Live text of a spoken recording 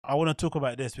I want to talk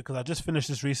about this because I just finished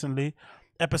this recently.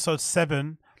 Episode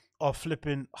 7 of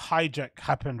flipping Hijack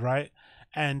happened, right?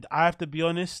 And I have to be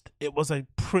honest, it was a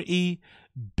pretty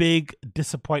big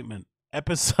disappointment.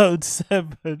 Episode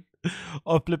 7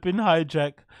 of flipping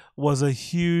Hijack was a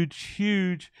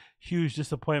huge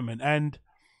disappointment. And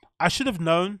I should have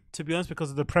known, to be honest,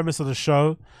 because of the premise of the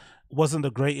show wasn't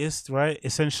the greatest, right?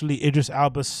 Essentially, Idris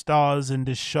Elba stars in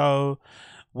this show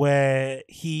where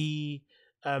he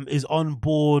is on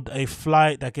board a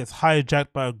flight that gets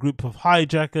hijacked by a group of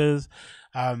hijackers.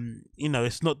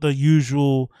 It's not the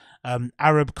usual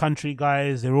Arab country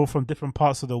guys. They're all from different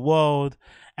parts of the world.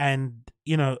 And,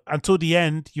 until the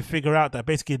end, you figure out that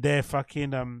basically their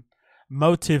fucking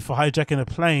motive for hijacking a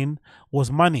plane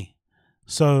was money.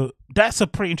 So that's a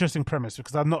pretty interesting premise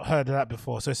because I've not heard of that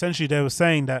before. So essentially they were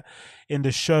saying that in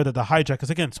the show that the hijackers,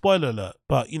 again, spoiler alert,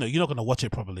 but you're not going to watch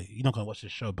it probably. You're not going to watch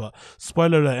this show, but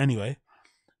spoiler alert anyway.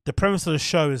 The premise of the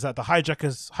show is that the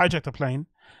hijackers hijacked the plane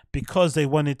because they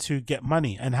wanted to get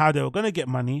money. And how they were going to get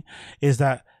money is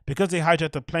that because they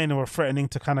hijacked the plane and were threatening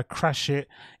to kind of crash it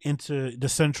into the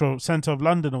center of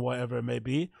London or whatever it may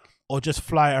be, or just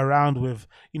fly around with,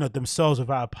 themselves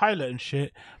without a pilot and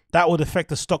shit, that would affect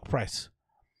the stock price.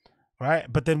 Right,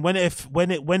 but then when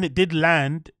it did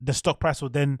land, the stock price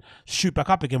would then shoot back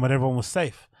up again when everyone was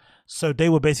safe. So they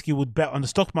would bet on the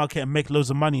stock market and make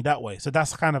loads of money that way. So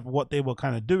that's kind of what they were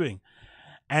kind of doing,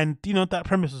 and that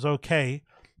premise was okay.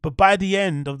 But by the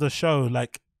end of the show,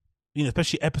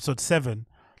 especially episode 7,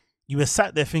 you were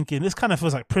sat there thinking this kind of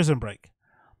feels like Prison Break.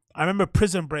 I remember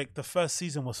Prison Break, the first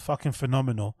season was fucking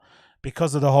phenomenal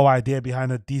because of the whole idea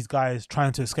behind these guys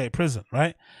trying to escape prison,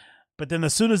 right? But then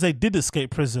as soon as they did escape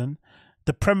prison,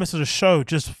 the premise of the show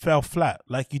just fell flat.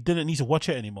 Like you didn't need to watch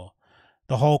it anymore.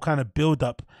 The whole kind of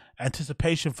build-up,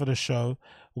 anticipation for the show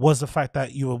was the fact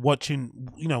that you were watching,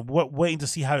 waiting to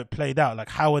see how it played out. Like,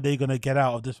 how are they going to get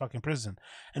out of this fucking prison?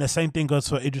 And the same thing goes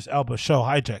for Idris Elba's show,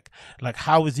 Hijack. Like,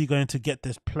 how is he going to get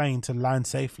this plane to land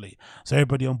safely so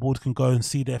everybody on board can go and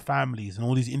see their families and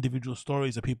all these individual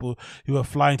stories of people who are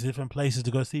flying to different places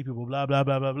to go see people, blah, blah,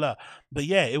 blah, blah, blah. But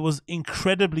yeah, it was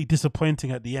incredibly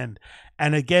disappointing at the end.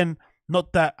 And again,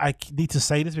 not that I need to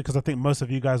say this because I think most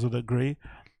of you guys would agree,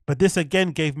 but this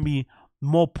again gave me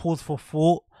more pause for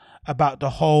thought about the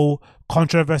whole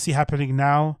controversy happening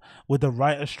now with the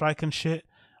writer strike and shit.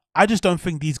 I just don't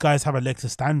think these guys have a leg to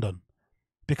stand on,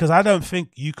 because I don't think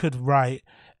you could write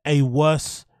a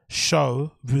worse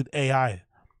show with AI.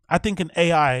 I think an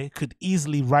AI could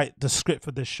easily write the script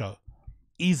for this show.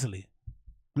 Easily.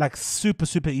 Like super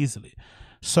easily.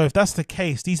 So if that's the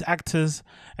case, these actors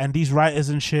and these writers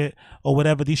and shit or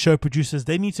whatever, these show producers,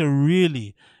 they need to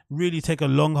really take a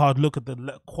long, hard look at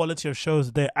the quality of shows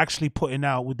that they're actually putting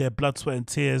out with their blood, sweat and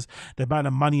tears, the amount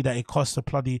of money that it costs to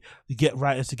bloody get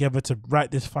writers together to write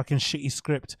this fucking shitty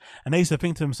script. And they used to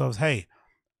think to themselves, hey,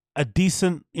 a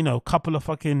decent, couple of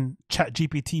fucking chat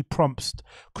GPT prompts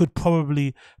could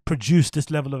probably produce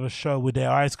this level of a show with their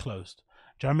eyes closed.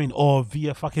 Do you know what I mean? Or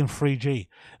via fucking 3G,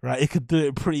 right? It could do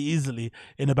it pretty easily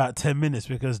in about 10 minutes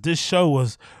because this show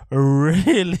was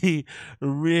really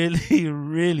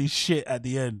shit at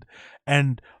the end.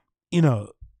 And,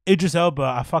 Idris Elba,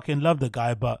 I fucking love the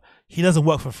guy, but he doesn't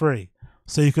work for free.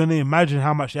 So you can only imagine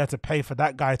how much they had to pay for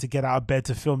that guy to get out of bed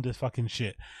to film this fucking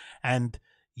shit. And,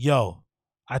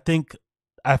 I think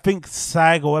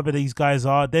SAG or whoever these guys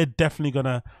are, they're definitely going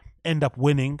to end up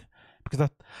winning.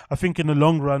 Because I think in the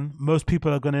long run, most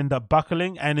people are going to end up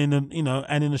buckling, and in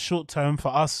the short term for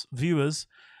us viewers,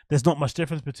 there's not much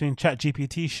difference between Chat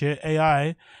GPT shit,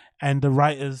 AI, and the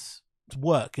writer's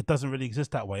work. It doesn't really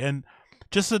exist that way. And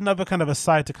just another kind of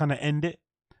aside to kind of end it,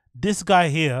 this guy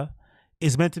here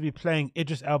is meant to be playing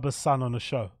Idris Elba's son on the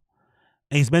show,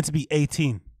 and he's meant to be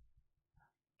 18.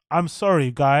 I'm sorry,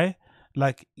 guy.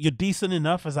 Like, you're decent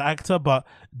enough as an actor, but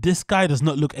this guy does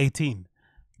not look 18.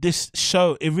 This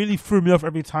show, it really threw me off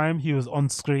every time he was on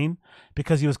screen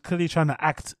because he was clearly trying to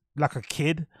act like a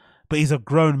kid, but he's a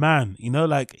grown man,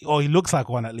 or he looks like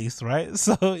one at least, right?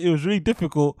 So it was really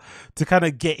difficult to kind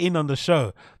of get in on the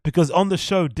show because on the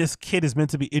show, this kid is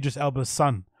meant to be Idris Elba's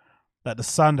son. Like the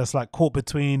son that's like caught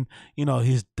between,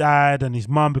 his dad and his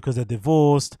mom because they're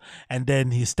divorced. And then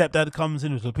his stepdad comes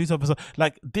in as a police officer.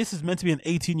 Like, this is meant to be an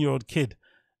 18-year-old kid.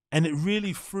 And it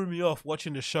really threw me off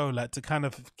watching the show, like, to kind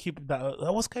of keep that,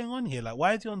 what's going on here? Like,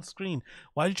 why is he on screen?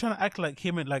 Why are you trying to act like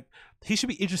him? And like, he should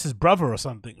be Idris's brother or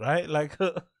something, right? Like,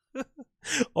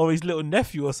 or his little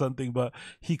nephew or something, but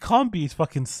he can't be his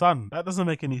fucking son. That doesn't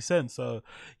make any sense. So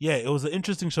yeah, it was an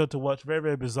interesting show to watch.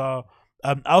 Very bizarre.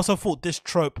 I also thought this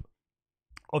trope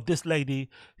of this lady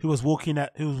who was working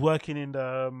in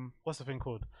the, what's the thing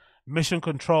called? mission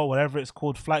control, whatever it's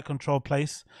called, flight control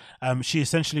place. She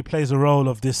essentially plays a role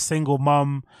of this single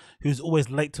mum who's always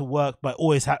late to work, but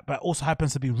but also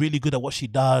happens to be really good at what she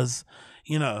does.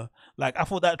 You know, like I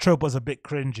thought that trope was a bit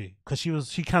cringy because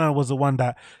she kind of was the one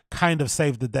that kind of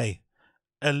saved the day.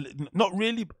 Not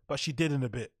really, but she did in a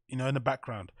bit. You know, in the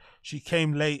background, she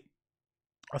came late.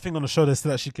 I think on the show they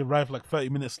said that she could arrive like 30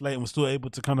 minutes late and was still able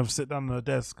to kind of sit down on her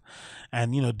desk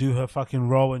and, you know, do her fucking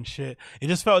role and shit. It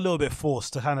just felt a little bit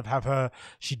forced to kind of have her.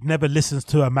 She never listens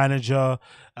to her manager.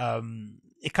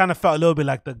 It kind of felt a little bit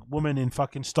like the woman in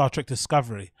fucking Star Trek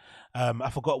Discovery. I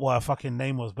forgot what her fucking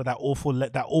name was, but that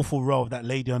awful role of that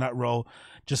lady on that role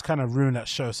just kind of ruined that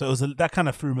show. So that kind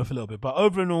of threw me off a little bit. But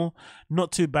overall,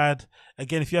 not too bad.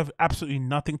 Again, if you have absolutely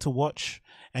nothing to watch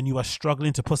and you are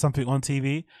struggling to put something on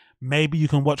TV, maybe you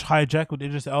can watch Hijack with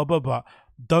Idris Elba, but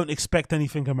don't expect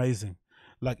anything amazing.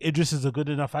 Like Idris is a great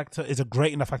enough actor,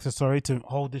 to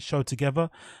hold this show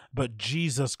together. But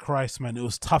Jesus Christ, man, it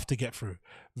was tough to get through.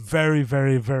 Very,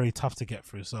 very, very tough to get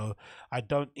through. So I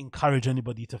don't encourage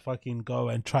anybody to fucking go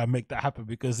and try and make that happen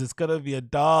because it's gonna be a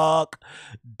dark,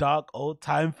 dark old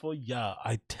time for ya.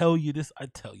 I tell you this.